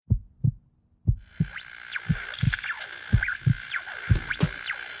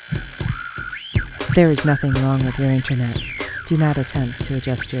There is nothing wrong with your internet. Do not attempt to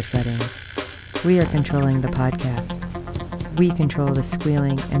adjust your settings. We are controlling the podcast. We control the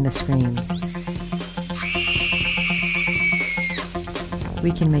squealing and the screams.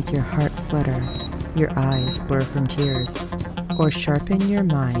 We can make your heart flutter, your eyes blur from tears, or sharpen your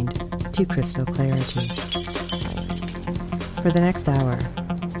mind to crystal clarity. For the next hour,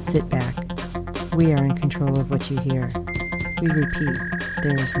 sit back. We are in control of what you hear. We repeat,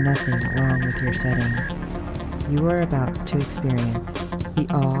 there is nothing wrong with your settings. You are about to experience the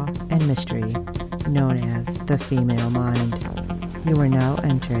awe and mystery known as the female mind. You are now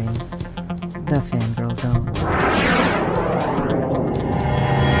entering the Fangirl Zone.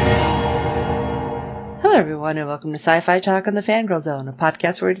 Hello everyone and welcome to Sci-Fi Talk on the Fangirl Zone, a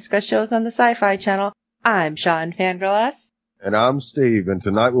podcast where we discuss shows on the Sci-Fi Channel. I'm Sean Fangirl S. And I'm Steve, and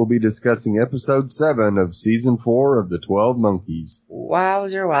tonight we'll be discussing episode 7 of season 4 of The 12 Monkeys.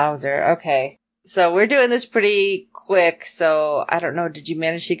 Wowzer. Okay. So we're doing this pretty quick, so I don't know, did you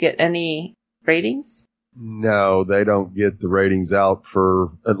manage to get any ratings? No, they don't get the ratings out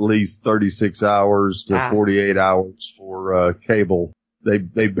for at least 36 hours to 48 hours for cable.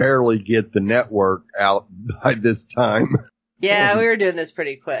 They barely get the network out by this time. Yeah, we were doing this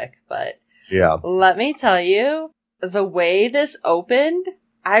pretty quick, but yeah. Let me tell you, the way this opened,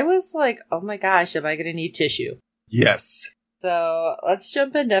 I was like, oh my gosh, am I going to need tissue? Yes. So let's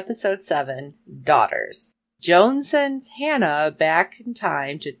jump into episode 7, Daughters. Joan sends Hannah back in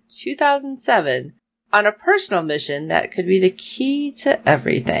time to 2007 on a personal mission that could be the key to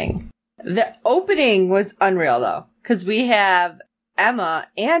everything. The opening was unreal though, because we have Emma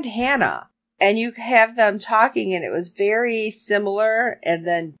and Hannah, and you have them talking, and it was very similar and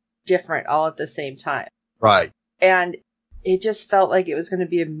then different all at the same time. Right. And it just felt like it was going to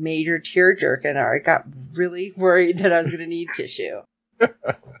be a major tearjerker, and I got really worried that I was going to need tissue.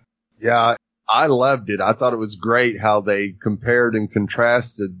 Yeah, I loved it. I thought it was great how they compared and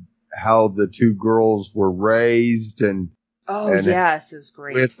contrasted how the two girls were raised and yes, it was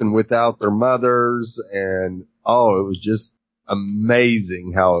great. With and without their mothers, and it was just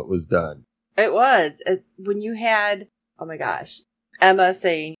amazing how it was done. It was. When you had, oh my gosh, Emma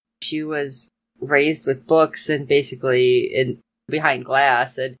saying she was raised with books and basically behind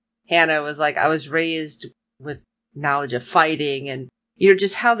glass, and Hannah was like, I was raised with knowledge of fighting, and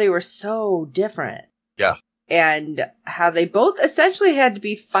just how they were so different. Yeah. And how they both essentially had to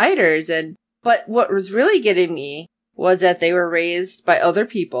be fighters, but what was really getting me was that they were raised by other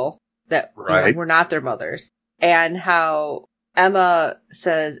people that were not their mothers, and how Emma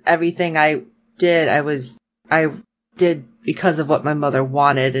says everything I did because of what my mother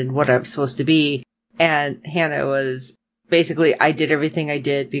wanted and what I'm supposed to be. And Hannah was basically, I did everything I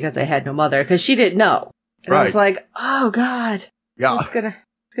did because I had no mother, because she didn't know. And I was like, oh God. Yeah. It's gonna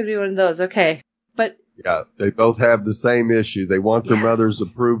be one of those. Okay. But yeah, they both have the same issue. They want their mother's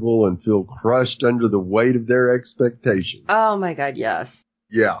approval and feel crushed under the weight of their expectations. Oh my God, yes.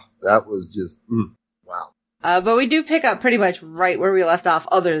 Yeah, that was just, wow. But we do pick up pretty much right where we left off,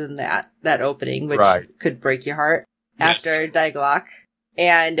 other than that opening, which could break your heart. Yes. After Dialogue.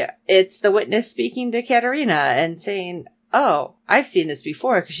 And it's the witness speaking to Katerina and saying, oh, I've seen this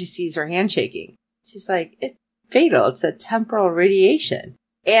before, because she sees her hand shaking. She's like, it's fatal. It's a temporal radiation.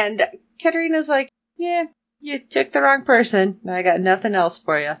 And Katerina's like, yeah, you took the wrong person. I got nothing else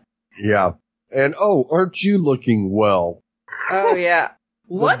for you. Yeah. And, aren't you looking well? Oh, yeah.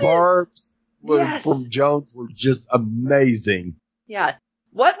 The barbs from Jones were just amazing. Yeah.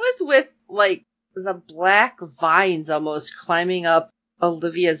 What was with, the black vines almost climbing up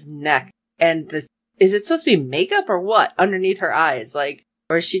Olivia's neck? And is it supposed to be makeup or what underneath her eyes?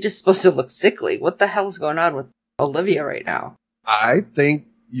 Or is she just supposed to look sickly? What the hell's going on with Olivia right now? I think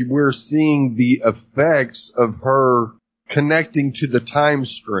we're seeing the effects of her connecting to the time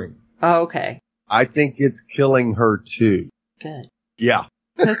stream. Oh, okay. I think it's killing her too. Good. Yeah.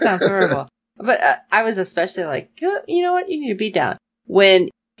 That sounds horrible. But I was especially like, you know what? You need to be down. When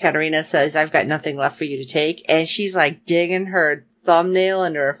Katerina says, I've got nothing left for you to take, and she's like digging her thumbnail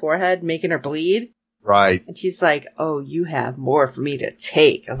into her forehead, making her bleed. Right. And she's like, oh, you have more for me to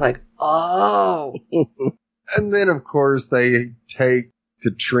take. I was like, oh. And then, of course, they take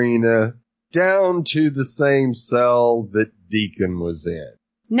Katrina down to the same cell that Deacon was in.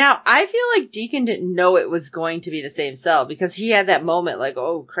 Now, I feel like Deacon didn't know it was going to be the same cell, because he had that moment like,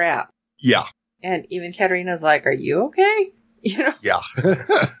 oh, crap. Yeah. And even Katerina's like, are you okay? Yeah.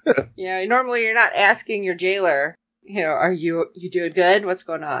 Yeah, normally you're not asking your jailer, are you doing good? What's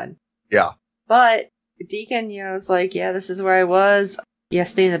going on? Yeah. But Deacon, is like, yeah, this is where I was. Yeah,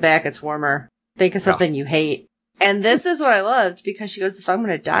 stay in the back. It's warmer. Think of something you hate. And this is what I loved, because she goes, if I'm going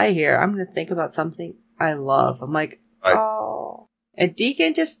to die here, I'm going to think about something I love. I'm like, oh. And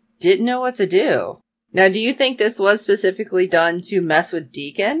Deacon just didn't know what to do. Now, do you think this was specifically done to mess with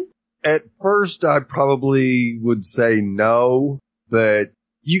Deacon? At first, I probably would say no, but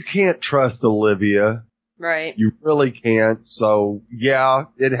you can't trust Olivia. Right. You really can't. So, yeah,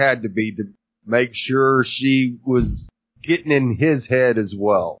 it had to be to make sure she was getting in his head as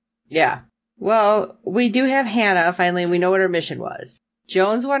well. Yeah. Well, we do have Hannah. Finally, we know what her mission was.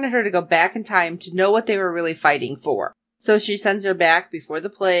 Jones wanted her to go back in time to know what they were really fighting for. So she sends her back before the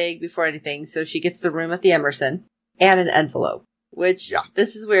plague, before anything. So she gets the room at the Emerson and an envelope, which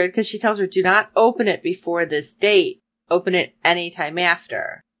this is weird because she tells her, do not open it before this date. Open it anytime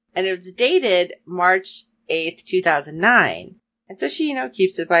after. And it was dated March 8th, 2009. And so she,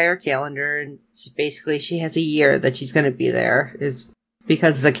 keeps it by her calendar. And she has a year that she's going to be there, is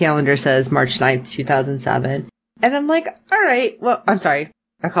because the calendar says March 9th, 2007. And I'm like, all right, well, I'm sorry,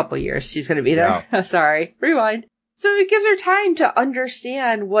 a couple years she's going to be there. Yeah. Sorry, rewind. So it gives her time to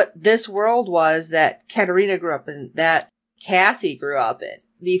understand what this world was that Katerina grew up in, that Cassie grew up in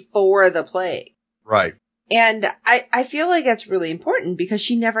before the plague. Right. And I feel like that's really important because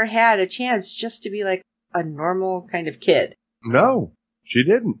she never had a chance just to be like a normal kind of kid. No, she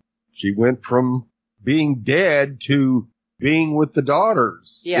didn't. She went from being dead to being with the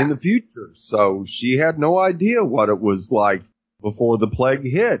daughters in the future. So she had no idea what it was like before the plague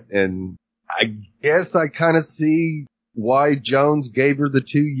hit. And I guess I kind of see why Jones gave her the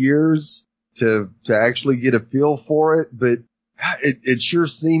 2 years to actually get a feel for it. But it sure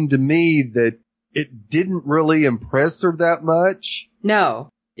seemed to me that it didn't really impress her that much. No,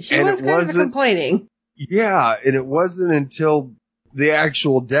 she was kind of complaining. Yeah, and it wasn't until the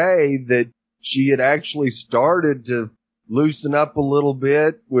actual day that she had actually started to loosen up a little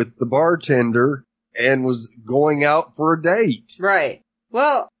bit with the bartender and was going out for a date. Right.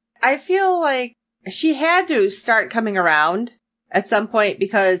 Well, I feel like she had to start coming around at some point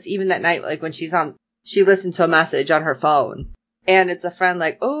because even that night, like when she listened to a message on her phone and it's a friend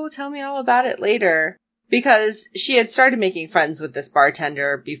like, oh, tell me all about it later, because she had started making friends with this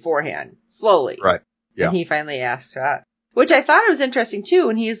bartender beforehand, slowly. Right. Yeah. And he finally asked her, which I thought was interesting too.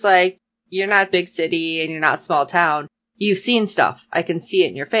 And he's like, you're not big city and you're not small town. You've seen stuff. I can see it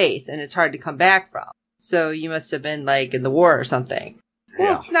in your face and it's hard to come back from. So you must have been like in the war or something.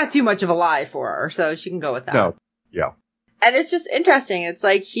 Well, it's not too much of a lie for her, so she can go with that. No. Yeah. And it's just interesting. It's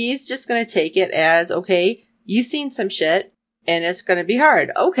like he's just going to take it as, okay, you've seen some shit and it's going to be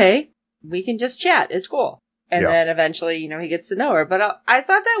hard. Okay, we can just chat. It's cool. And then eventually, he gets to know her. But I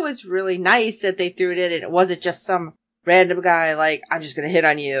thought that was really nice that they threw it in and it wasn't just some random guy like, I'm just going to hit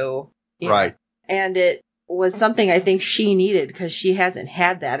on you. Right. And it was something I think she needed because she hasn't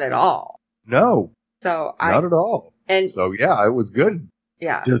had that at all. No. So not at all. And so, yeah, it was good.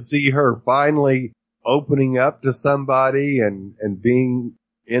 Yeah. To see her finally opening up to somebody and being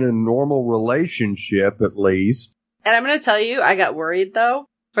in a normal relationship at least. And I'm going to tell you, I got worried though.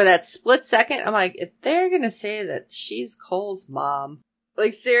 For that split second, I'm like, if they're going to say that she's Cole's mom,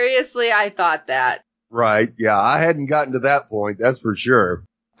 like seriously, I thought that. Right. Yeah. I hadn't gotten to that point. That's for sure.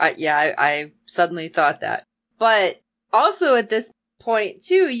 I suddenly thought that. But also at this point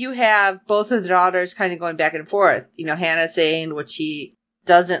too, you have both of the daughters kind of going back and forth. Hannah saying what she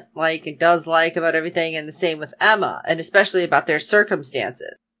doesn't like and does like about everything, and the same with Emma, and especially about their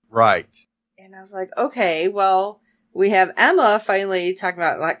circumstances. Right. And I was like, okay, well, we have Emma finally talking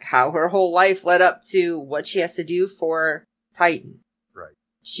about like how her whole life led up to what she has to do for Titan. Right.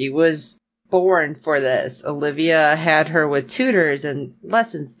 She was born for this. Olivia had her with tutors and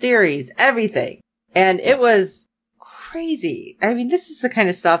lessons, theories, everything. And it was crazy. I mean, this is the kind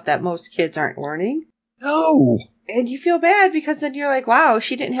of stuff that most kids aren't learning. No. And you feel bad because then you're like, wow,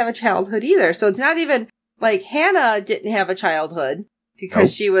 she didn't have a childhood either. So it's not even like Hannah didn't have a childhood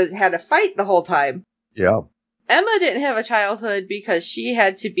because she had to fight the whole time. Yeah. Emma didn't have a childhood because she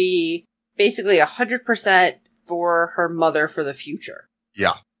had to be basically 100% for her mother for the future.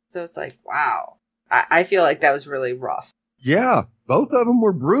 Yeah. So it's like, wow. I feel like that was really rough. Yeah. Both of them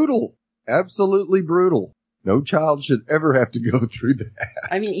were brutal. Absolutely brutal. No child should ever have to go through that.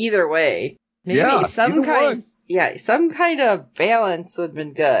 I mean, either way. Maybe some kind of balance would have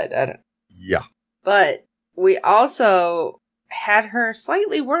been good. Yeah. But we also had her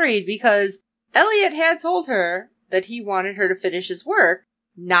slightly worried because Elliot had told her that he wanted her to finish his work,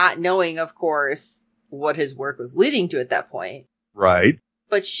 not knowing, of course, what his work was leading to at that point. Right.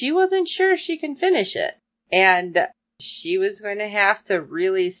 But she wasn't sure she can finish it. And she was going to have to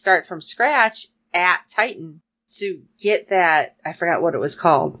really start from scratch at Titan to get that. I forgot what it was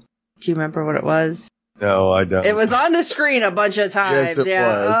called. Do you remember what it was? No, I don't. It was on the screen a bunch of times. Yes, it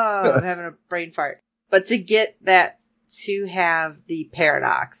was. Oh, I'm having a brain fart. But to get that to have the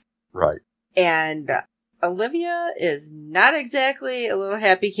paradox. Right. And Olivia is not exactly a little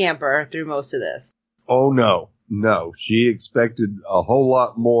happy camper through most of this. Oh, no. No. She expected a whole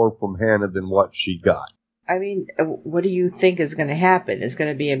lot more from Hannah than what she got. I mean, what do you think is going to happen? Is it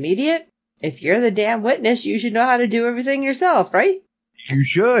going to be immediate? If you're the damn witness, you should know how to do everything yourself, right? You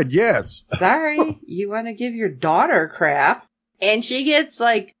should, yes. Sorry, you want to give your daughter crap. And she gets,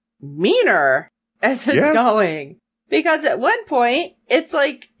 like, meaner as it's going. Because at one point, it's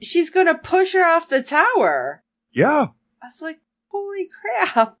like she's going to push her off the tower. Yeah. I was like, holy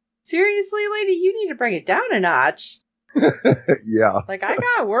crap. Seriously, lady, you need to bring it down a notch. Yeah. Like, I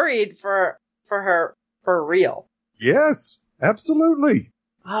got worried for her for real. Yes, absolutely.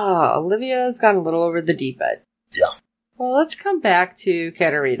 Olivia's gone a little over the deep end. Yeah. Well, let's come back to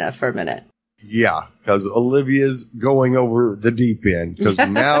Katerina for a minute. Yeah, because Olivia's going over the deep end, because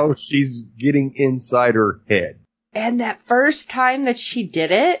now she's getting inside her head. And that first time that she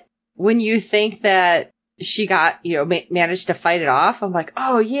did it, when you think that she got, managed to fight it off, I'm like,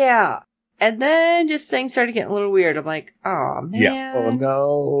 oh yeah. And then just things started getting a little weird. I'm like, oh man. Yeah. Oh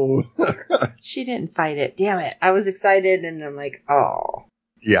no. She didn't fight it. Damn it. I was excited and I'm like, oh.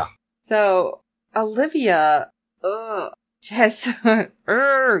 Yeah. So, Olivia, just,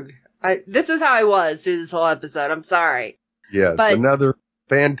 this is how I was through this whole episode. I'm sorry. Yes. But, another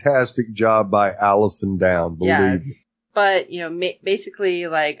fantastic job by Allison Down, believe me. But, basically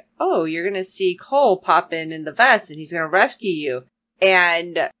like, oh, you're going to see Cole pop in the vest and he's going to rescue you.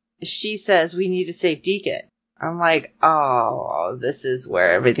 And she says, we need to save Deacon. I'm like, oh, this is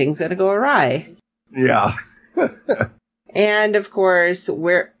where everything's going to go awry. Yeah. And of course,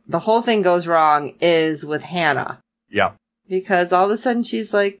 where the whole thing goes wrong is with Hannah. Yeah. Because all of a sudden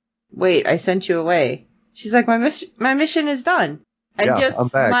she's like, wait, I sent you away. She's like, my mission is done. And just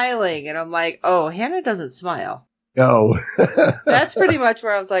smiling. And I'm like, oh, Hannah doesn't smile. No. That's pretty much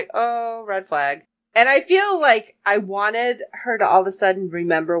where I was like, oh, red flag. And I feel like I wanted her to all of a sudden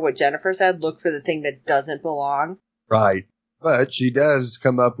remember what Jennifer said, look for the thing that doesn't belong. Right. But she does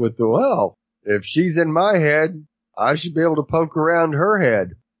come up with well, if she's in my head, I should be able to poke around her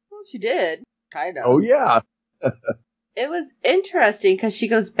head. Well, she did. Kind of. Oh, yeah. It was interesting because she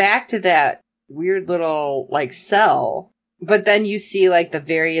goes back to that weird little, cell. But then you see, the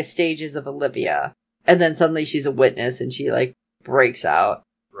various stages of Olivia. And then suddenly she's a witness and she, breaks out.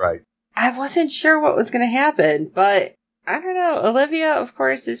 Right. I wasn't sure what was going to happen, but I don't know. Olivia, of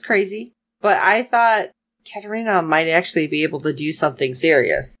course, is crazy. But I thought Katerina might actually be able to do something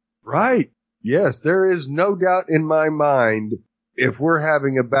serious. Right. Yes, there is no doubt in my mind, if we're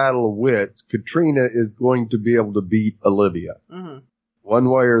having a battle of wits, Katrina is going to be able to beat Olivia. Mm-hmm. One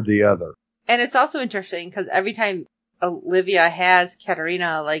way or the other. And it's also interesting because every time Olivia has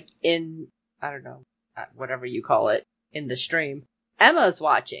Katerina, in, I don't know, whatever you call it, in the stream, Emma's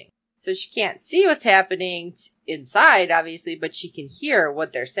watching. So she can't see what's happening inside, obviously, but she can hear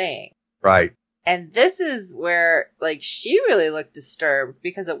what they're saying. Right. And this is where, she really looked disturbed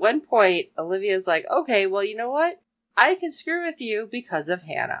because at one point, Olivia's like, okay, well, you know what? I can screw with you because of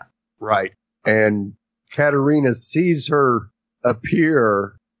Hannah. Right. And Katerina sees her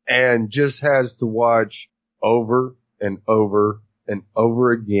appear and just has to watch over and over and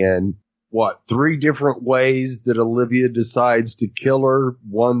over again. 3 different ways that Olivia decides to kill her?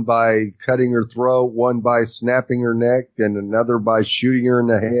 One by cutting her throat, one by snapping her neck, and another by shooting her in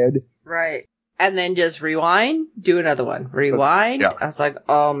the head. Right. And then just rewind, do another one. Rewind. Yeah. I was like,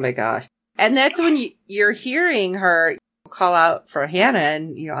 oh my gosh. And that's when you're hearing her call out for Hannah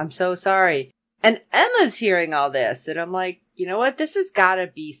and, I'm so sorry. And Emma's hearing all this. And I'm like, you know what? This has got to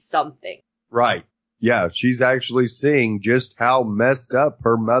be something. Right. Yeah, she's actually seeing just how messed up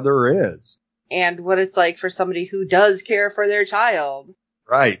her mother is. And what it's like for somebody who does care for their child.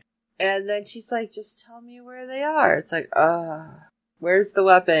 Right. And then she's like, just tell me where they are. It's like, where's the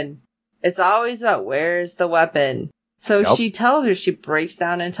weapon? It's always about where's the weapon. So she tells her, she breaks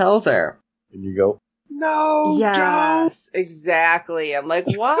down and tells her. And you go, no, yes, don't. Exactly. I'm like,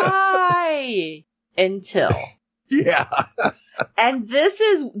 why? Until. Yeah. And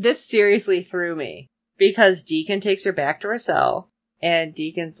this seriously threw me. Because Deacon takes her back to her cell. And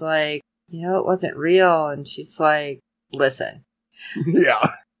Deacon's like, it wasn't real. And she's like, listen.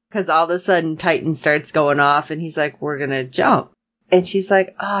 Yeah. Because all of a sudden Titan starts going off and he's like, we're going to jump. And she's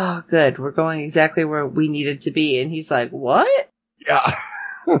like, oh, good. We're going exactly where we needed to be. And he's like, what? Yeah.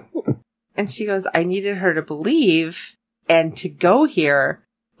 And she goes, I needed her to believe and to go here,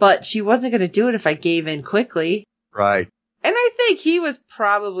 but she wasn't going to do it if I gave in quickly. Right. And I think he was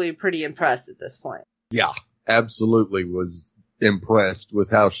probably pretty impressed at this point. Yeah, absolutely was impressed with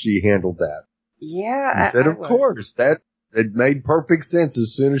how she handled that. Yeah. He said, of course, that it made perfect sense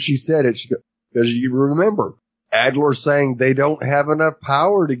as soon as she said it. Because you remember, Adler saying they don't have enough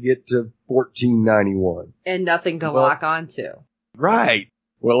power to get to 1491. And nothing to lock onto. Right.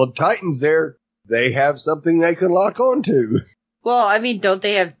 Well, if Titan's there, they have something they can lock onto. Well, I mean, don't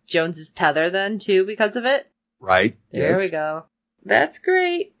they have Jones's tether then, too, because of it? Right. There we go. That's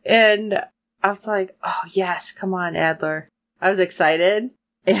great. And I was like, oh, yes, come on, Adler. I was excited.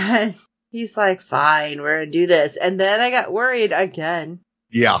 And he's like, fine, we're going to do this. And then I got worried again.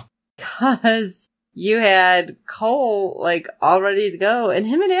 Yeah. Because you had Cole, like, all ready to go. And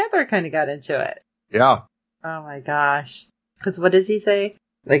him and Adler kind of got into it. Yeah. Oh, my gosh. Because what does he say?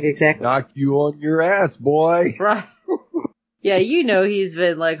 Like, exactly. Knock you on your ass, boy. Right. Yeah, you know he's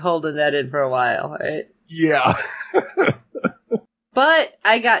been, like, holding that in for a while, right? Yeah. But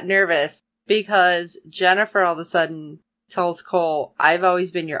I got nervous because Jennifer all of a sudden tells Cole, I've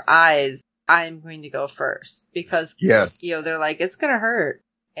always been your eyes. I'm going to go first. Because, yes. You know, they're like, it's going to hurt.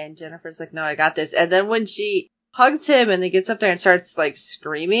 And Jennifer's like, no, I got this. And then when she hugs him and then gets up there and starts, like,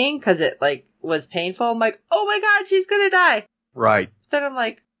 screaming because it, like, was painful, I'm like, oh my God, she's going to die. Right. Then I'm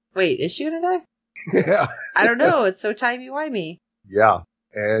like, wait, is she going to die? Yeah. I don't know. It's so timey-wimey. Yeah.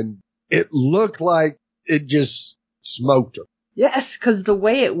 And it looked like it just smoked her. Yes, because the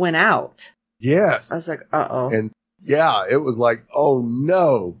way it went out. Yes. I was like, uh-oh. And yeah, it was like, oh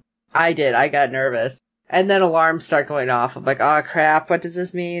no. I did. I got nervous. And then alarms start going off. I'm like, oh crap, what does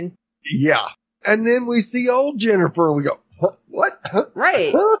this mean? Yeah. And then we see old Jennifer and we go, huh, what? Huh?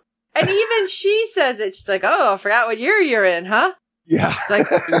 Right. Huh? And even she says it. She's like, oh, I forgot what year you're in, huh? Yeah. It's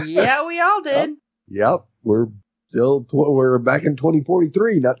like, yeah, we all did. Yep. We're back in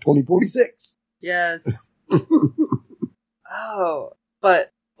 2043, not 2046. Yes. Oh, but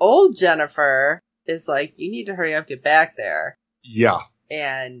old Jennifer is like, you need to hurry up, get back there. Yeah.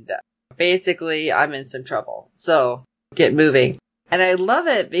 And basically, I'm in some trouble. So get moving. And I love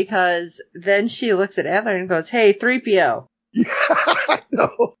it because then she looks at Adler and goes, hey, 3PO. Yeah, I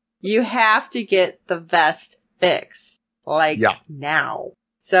know. You have to get the vest fixed. Like, now.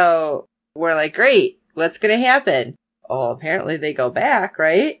 So we're like, great. What's going to happen? Oh, apparently they go back,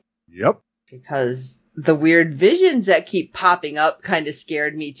 right? Yep. Because the weird visions that keep popping up kind of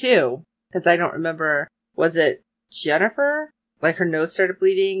scared me too. Because I don't remember, was it Jennifer? Like her nose started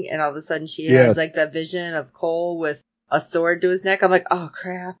bleeding and all of a sudden she has like that vision of Cole with a sword to his neck. I'm like, oh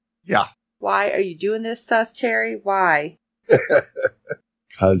crap. Yeah. Why are you doing this to us, Terry? Why?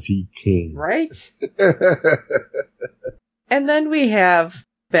 'Cause he can. Right? And then we have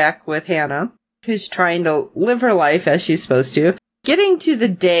back with Hannah, who's trying to live her life as she's supposed to, getting to the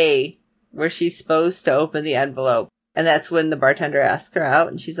day where she's supposed to open the envelope. And that's when the bartender asks her out,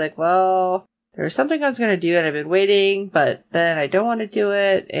 and she's like, well, there's something I was going to do, and I've been waiting, but then I don't want to do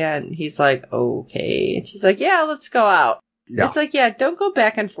it. And he's like, okay. And she's like, yeah, let's go out. Yeah. It's like, yeah, don't go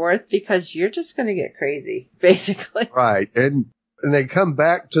back and forth, because you're just going to get crazy, basically. Right. And they come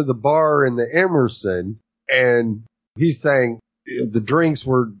back to the bar in the Emerson, and he's saying, the drinks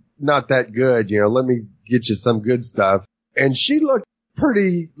were not that good, let me get you some good stuff. And she looked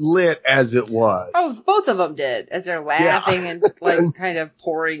pretty lit as it was. Oh, both of them did, as they're laughing and like kind of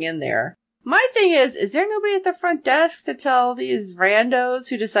pouring in there. My thing is there nobody at the front desk to tell these randos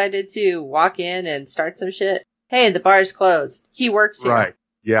who decided to walk in and start some shit, hey, the bar's closed. He works here. Right.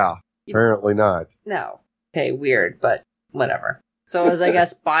 Yeah. Apparently not. No. Okay, weird, but whatever. So I was, I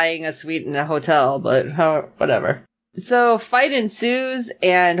guess, buying a suite in a hotel, but whatever. So fight ensues,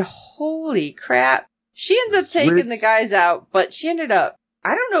 and holy crap. She ends up taking the guys out, but she ended up,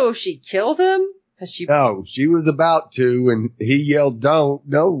 I don't know if she killed him. No, she was about to, and he yelled, don't.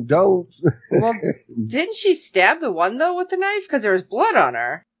 Well, didn't she stab the one, though, with the knife? Because there was blood on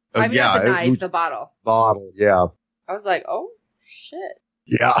her. I mean, not the knife, the bottle. Bottle, yeah. I was like, oh, shit.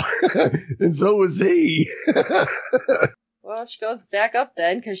 Yeah, and so was he. Well, she goes back up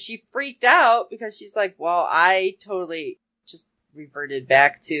then, because she freaked out, because she's like, well, I totally just reverted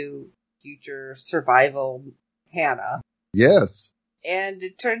back to future survival Hannah. Yes. And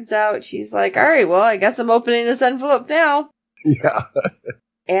it turns out she's like, all right, well, I guess I'm opening this envelope now. Yeah.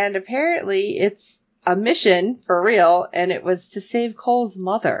 And apparently it's a mission for real, and it was to save Cole's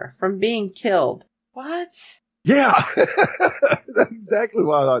mother from being killed. What? Yeah. That's exactly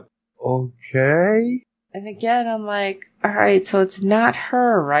what I thought. Okay. And again, I'm like, all right, so it's not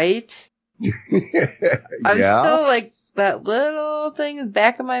her, right? I'm still like, that little thing in the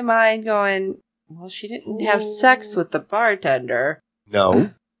back of my mind going, well, she didn't have sex with the bartender. No.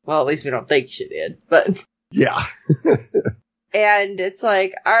 Well, at least we don't think she did, but. Yeah. And it's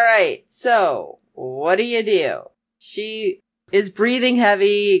like, all right, so what do? She is breathing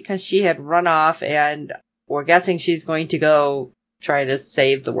heavy because she had run off, and we're guessing she's going to go try to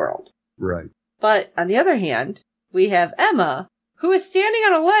save the world. Right. But on the other hand, we have Emma, who is standing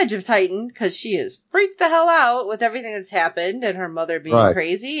on a ledge of Titan because she is freaked the hell out with everything that's happened and her mother being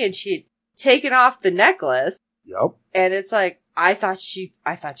crazy, and she'd taken off the necklace. Yep. And it's like, I thought she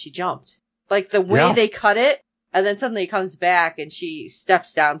jumped. Like the way they cut it, and then suddenly it comes back and she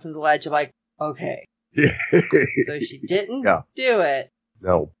steps down from the ledge. I'm like, okay. So she didn't do it.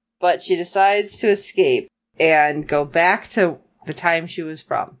 No. But she decides to escape and go back to the time she was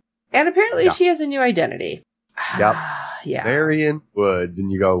from. And apparently she has a new identity. Yep. Yeah. Marion Woods.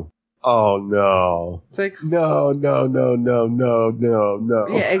 And you go, oh no. It's like, no.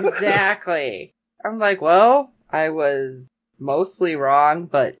 Yeah, exactly. I'm like, well, I was mostly wrong,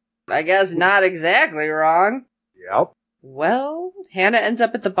 but I guess not exactly wrong. Yep. Well, Hannah ends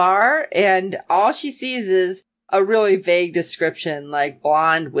up at the bar, and all she sees is a really vague description, like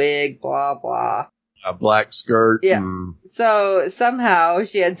blonde wig, blah, blah. A black skirt. Yeah. So somehow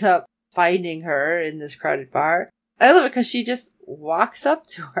she ends up finding her in this crowded bar. I love it because she just walks up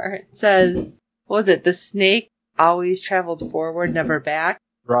to her and says, what was it? The snake always traveled forward, never back.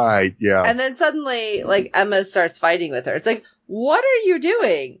 Right, yeah. And then suddenly, like, Emma starts fighting with her. It's like, what are you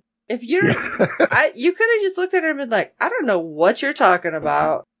doing? If you're, you could have just looked at her and been like, I don't know what you're talking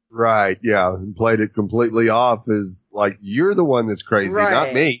about. Right, yeah. And played it completely off as, like, you're the one that's crazy,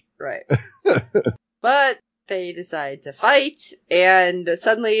 not me. Right. But they decide to fight, and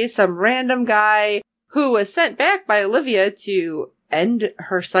suddenly some random guy who was sent back by Olivia to end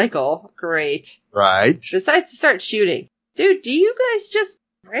her cycle, great, right, decides to start shooting. Dude, do you guys just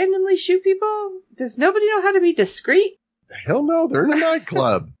randomly shoot people? Does nobody know how to be discreet? Hell no, they're in a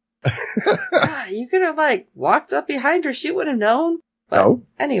nightclub. You could have, like, walked up behind her. She would have known. But no.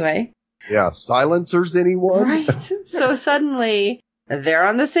 Anyway. Yeah, silencers anyone? Right. So suddenly, they're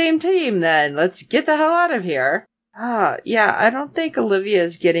on the same team then. Let's get the hell out of here. Yeah, I don't think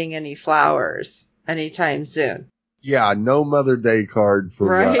Olivia's getting any flowers anytime soon. Yeah, no Mother Day card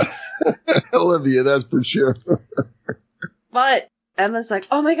for Olivia, that's for sure. But Emma's like,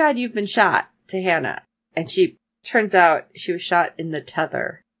 oh my God, you've been shot, to Hannah. And she turns out she was shot in the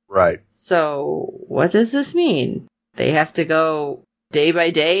tether. Right. So what does this mean? They have to go day by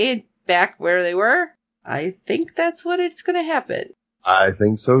day back where they were? I think that's what it's going to happen. I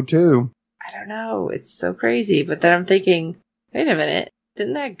think so too. I don't know. It's so crazy. But then I'm thinking, wait a minute.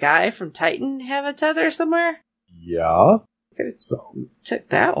 Didn't that guy from Titan have a tether somewhere? Yeah. So took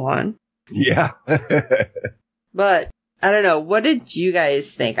that one. Yeah. But I don't know. What did you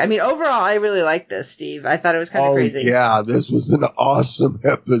guys think? I mean, overall, I really liked this, Steve. I thought it was kind of crazy. Yeah, this was an awesome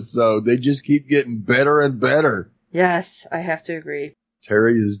episode. They just keep getting better and better. Yes, I have to agree.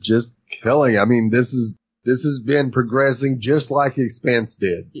 Terry is just killing. I mean, this has been progressing just like Expanse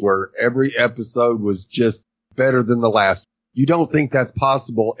did, where every episode was just better than the last. You don't think that's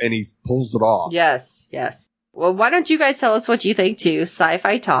possible, and he pulls it off. Yes, yes. Well, why don't you guys tell us what you think too?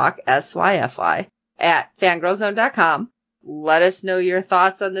 Sci-Fi Talk, SYFY, at fangirlzone.com. Let us know your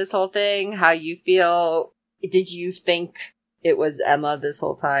thoughts on this whole thing, how you feel. Did you think it was Emma this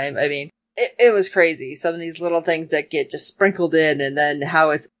whole time? I mean, it was crazy. Some of these little things that get just sprinkled in, and then how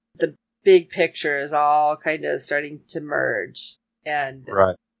it's the big picture is all kind of starting to merge. And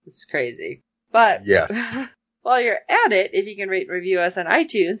it's crazy. But yes. While you're at it, if you can rate and review us on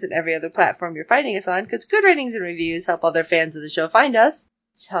iTunes and every other platform you're finding us on, because good ratings and reviews help other fans of the show find us.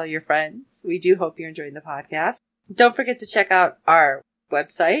 Tell your friends. We do hope you're enjoying the podcast. Don't forget to check out our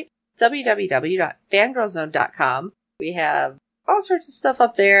website, www.fangirlzone.com. We have all sorts of stuff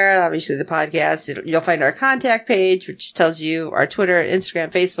up there. Obviously, the podcast. You'll find our contact page, which tells you our Twitter,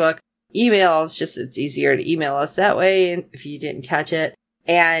 Instagram, Facebook, emails. It's easier to email us that way if you didn't catch it.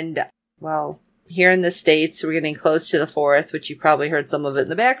 And, well, here in the States, we're getting close to the 4th, which you probably heard some of it in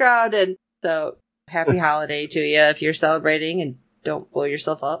the background. And so happy holiday to you if you're celebrating, and don't blow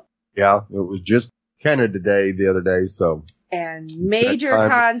yourself up. Yeah, it was just Canada Day the other day, so. And major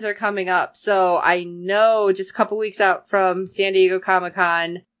cons are coming up. So I know just a couple weeks out from San Diego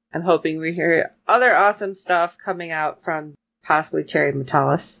Comic-Con, I'm hoping we hear other awesome stuff coming out from possibly Terry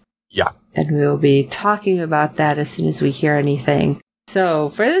Matalas. Yeah. And we will be talking about that as soon as we hear anything. So,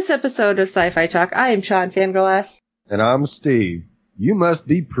 for this episode of Sci-Fi Talk, I am Sean Fangirl S. And I'm Steve. You must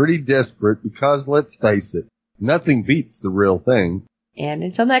be pretty desperate because, let's face it, nothing beats the real thing. And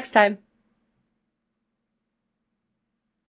until next time.